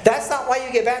 That's not why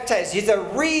you get baptized.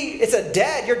 It's a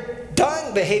dead. You're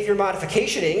done behavior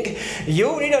modificationing.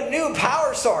 You need a new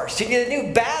power source. You need a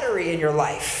new battery in your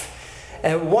life.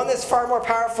 And one that's far more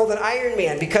powerful than Iron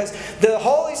Man, because the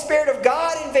Holy Spirit of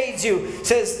God invades you,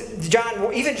 says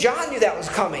John. Even John knew that was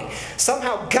coming.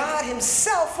 Somehow God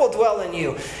Himself will dwell in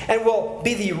you and will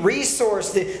be the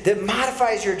resource that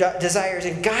modifies your desires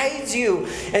and guides you,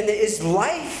 and that is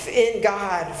life in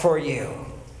God for you.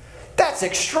 That's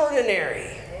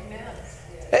extraordinary. Amen.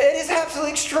 It is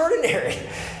absolutely extraordinary.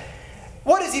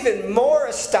 What is even more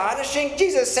astonishing,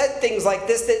 Jesus said things like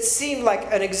this that seem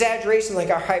like an exaggeration, like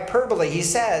a hyperbole. He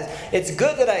says, it's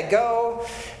good that I go,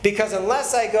 because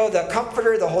unless I go, the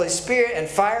Comforter, the Holy Spirit, and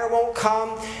fire won't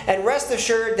come. And rest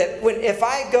assured that if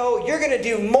I go, you're going to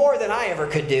do more than I ever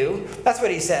could do. That's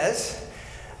what He says.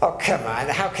 Oh, come on.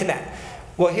 How can that?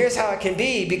 Well, here's how it can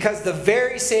be. Because the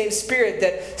very same Spirit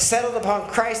that settled upon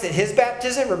Christ at His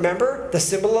baptism, remember, the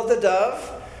symbol of the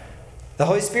dove, the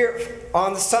Holy Spirit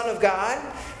on the Son of God,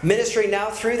 ministering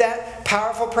now through that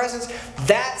powerful presence,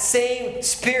 that same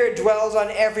Spirit dwells on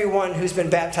everyone who's been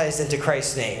baptized into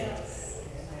Christ's name.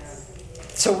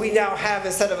 So we now have,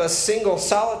 instead of a single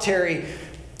solitary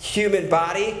human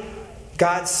body,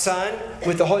 God's Son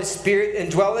with the Holy Spirit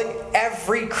indwelling,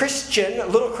 every Christian,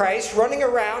 little Christ, running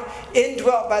around,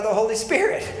 indwelt by the Holy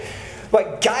Spirit.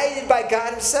 Like guided by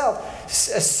God Himself,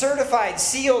 certified,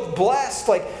 sealed, blessed,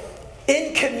 like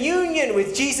in communion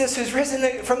with Jesus who's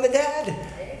risen from the dead.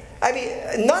 I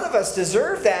mean, none of us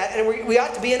deserve that, and we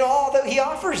ought to be in awe that He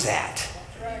offers that.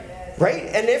 Right?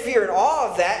 And if you're in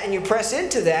awe of that and you press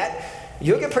into that,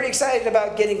 you'll get pretty excited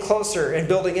about getting closer and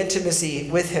building intimacy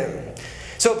with Him.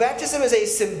 So baptism is a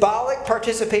symbolic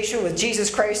participation with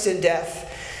Jesus Christ in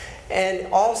death, and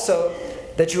also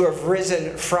that you have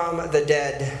risen from the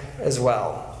dead as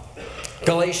well.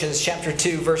 Galatians chapter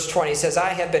 2, verse 20 says, I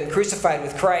have been crucified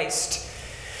with Christ.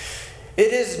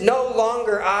 It is no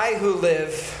longer I who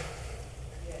live.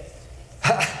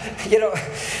 You know,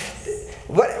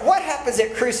 what happens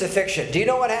at crucifixion? Do you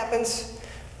know what happens?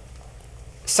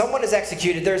 Someone is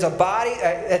executed. There's a body,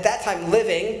 at that time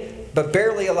living, but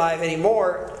barely alive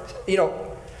anymore, you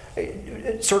know,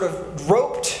 sort of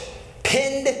roped,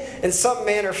 pinned in some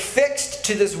manner, fixed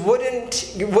to this wooden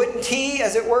T,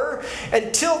 as it were,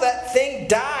 until that thing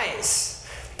dies.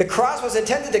 The cross was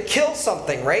intended to kill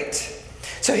something, right?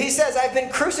 So he says, I've been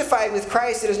crucified with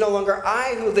Christ. It is no longer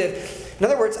I who live. In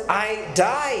other words, I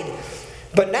died.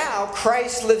 But now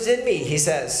Christ lives in me, he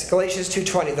says. Galatians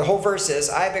 2:20. The whole verse is,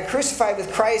 I have been crucified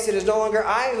with Christ. It is no longer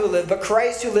I who live, but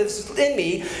Christ who lives in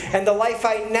me. And the life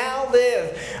I now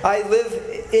live, I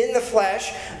live in the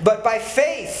flesh, but by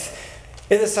faith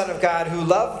in the Son of God who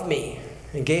loved me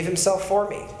and gave himself for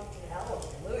me.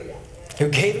 Hallelujah. Who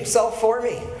gave himself for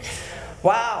me.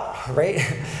 Wow, right?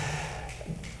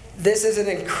 This is an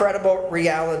incredible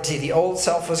reality. The old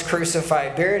self was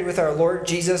crucified, buried with our Lord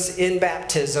Jesus in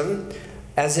baptism,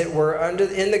 as it were,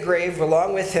 in the grave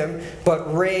along with him,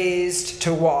 but raised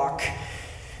to walk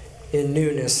in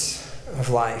newness of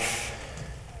life.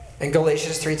 In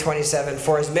Galatians 3:27,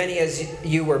 for as many as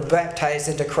you were baptized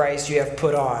into Christ, you have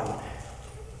put on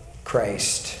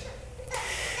Christ.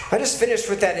 I just finished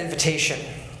with that invitation.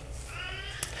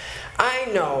 I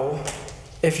know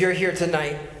if you're here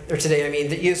tonight, or today,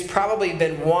 that you've probably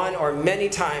been one or many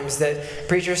times that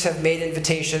preachers have made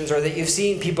invitations, or that you've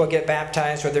seen people get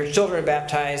baptized or their children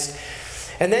baptized.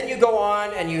 And then you go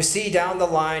on and you see down the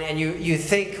line and you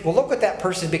think, well, look what that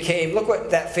person became. Look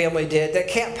what that family did. That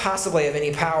can't possibly have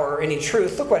any power or any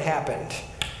truth. Look what happened.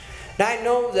 Now, I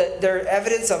know that there's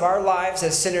evidence of our lives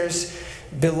as sinners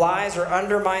belies or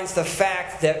undermines the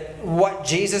fact that what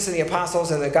Jesus and the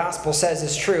apostles and the gospel says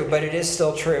is true, but it is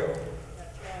still true.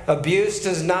 Abuse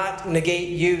does not negate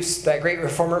use, that great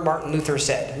reformer Martin Luther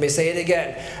said. Let me say it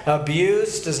again.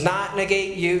 Abuse does not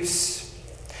negate use.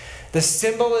 The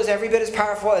symbol is every bit as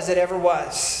powerful as it ever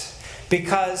was.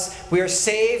 Because we are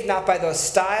saved not by the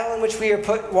style in which we are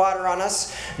put water on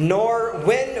us, nor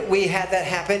when we had that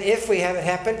happen, if we have it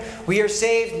happen. We are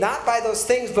saved not by those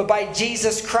things, but by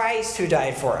Jesus Christ who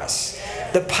died for us.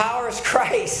 The power is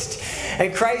Christ.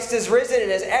 And Christ is risen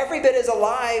and is every bit as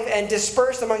alive and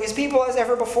dispersed among his people as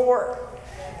ever before.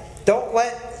 Don't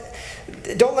let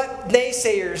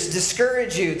naysayers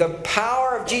discourage you. The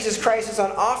power of Jesus Christ is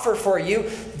on offer for you.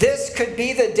 This could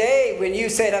be the day when you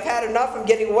said, I've had enough, I'm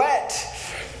getting wet.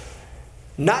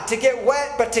 Not to get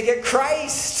wet, but to get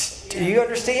Christ. Do you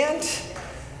understand?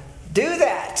 Do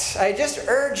that. I just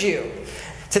urge you.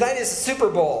 Tonight is the Super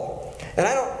Bowl. And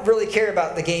I don't really care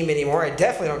about the game anymore. I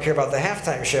definitely don't care about the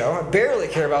halftime show. I barely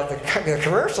care about the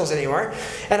commercials anymore.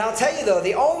 And I'll tell you though,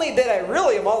 the only bit I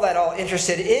really am all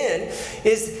interested in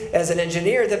is, as an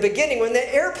engineer, the beginning when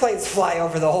the airplanes fly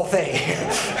over the whole thing.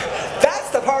 That's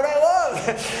the part I love.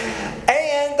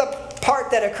 And the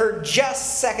part that occurred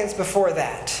just seconds before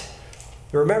that.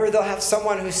 Remember, they'll have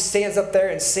someone who stands up there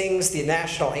and sings the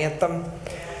national anthem.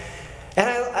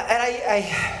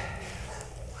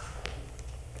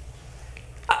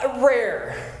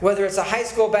 Rare, whether it's a high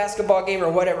school basketball game or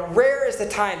whatever, rare is the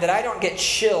time that I don't get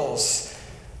chills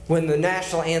when the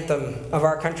national anthem of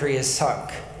our country is sung.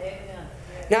 Amen.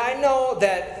 Now, I know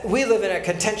that we live in a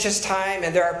contentious time,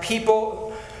 and there are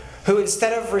people who,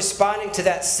 instead of responding to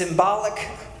that symbolic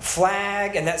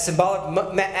flag and that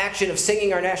symbolic action of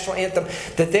singing our national anthem,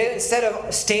 that they, instead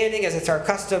of standing as it's our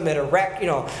custom at erect,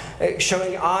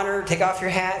 showing honor, take off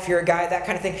your hat if you're a guy, that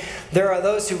kind of thing, there are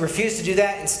those who refuse to do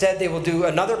that. Instead, they will do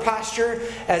another posture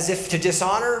as if to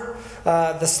dishonor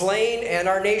the slain and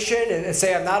our nation, and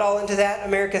say, I'm not all into that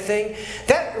America thing.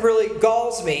 That really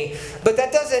galls me, but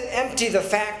that doesn't empty the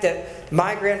fact that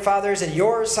my grandfathers and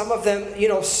yours, some of them,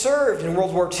 served in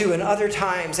World War II and other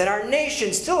times, and our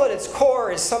nation still at its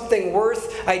core is something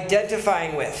worth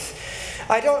identifying with.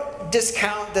 I don't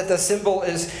discount that the symbol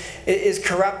is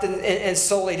corrupt and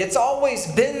sullied. It's always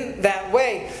been that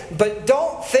way, but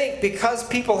don't think because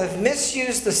people have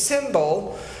misused the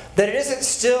symbol that it isn't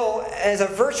still, as a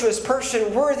virtuous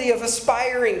person, worthy of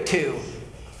aspiring to.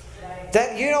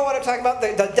 That, you know what I'm talking about?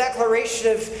 The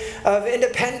Declaration of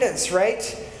Independence,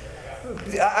 right?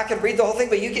 I could read the whole thing,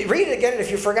 but you can read it again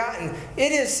if you've forgotten.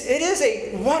 It is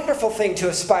a wonderful thing to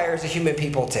aspire as a human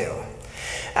people to.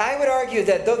 I would argue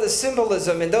that though the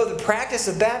symbolism and though the practice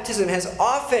of baptism has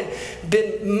often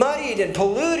been muddied and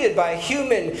polluted by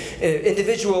human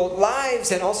individual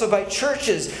lives and also by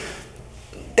churches,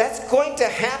 that's going to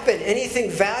happen. Anything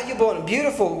valuable and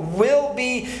beautiful will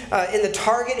be in the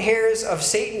target hairs of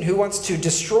Satan who wants to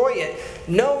destroy it.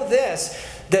 Know this,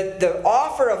 that the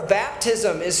offer of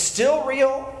baptism is still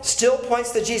real, still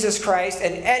points to Jesus Christ,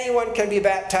 and anyone can be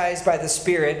baptized by the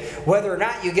Spirit, whether or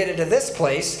not you get into this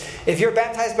place. If you're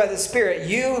baptized by the Spirit,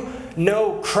 you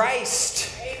know Christ.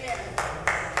 Amen.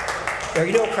 Or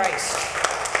you know Christ.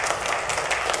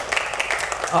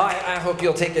 I hope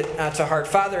you'll take it to heart.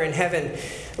 Father in heaven,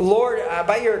 Lord,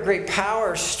 by your great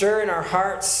power, stir in our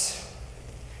hearts.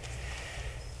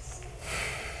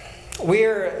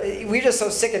 We're just so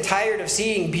sick and tired of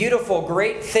seeing beautiful,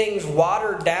 great things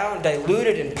watered down,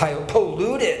 diluted, and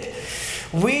polluted.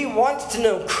 We want to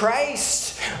know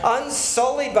Christ.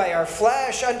 unsullied by our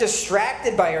flesh,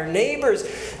 undistracted by our neighbors,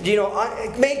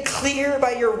 made clear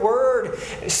by your word,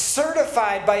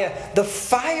 certified by the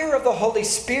fire of the Holy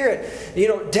Spirit.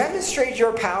 Demonstrate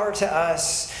your power to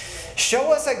us.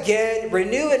 Show us again,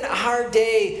 renew in our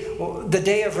day, the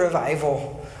day of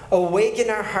revival. Awaken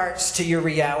our hearts to your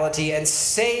reality and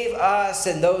save us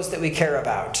and those that we care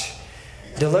about.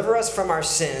 Deliver us from our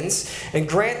sins and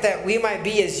grant that we might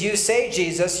be as you say,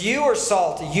 Jesus. You are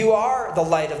salt. You are the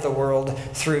light of the world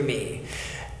through me.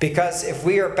 Because if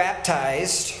we are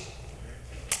baptized,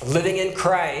 living in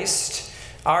Christ,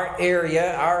 our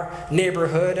area, our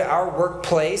neighborhood, our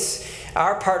workplace,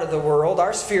 our part of the world,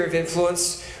 our sphere of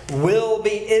influence will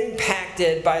be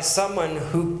impacted by someone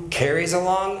who carries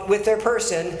along with their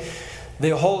person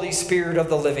the Holy Spirit of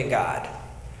the living God.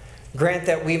 Grant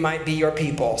that we might be your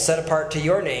people, set apart to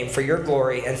your name for your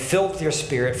glory and filled with your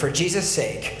Spirit for Jesus'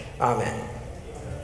 sake. Amen.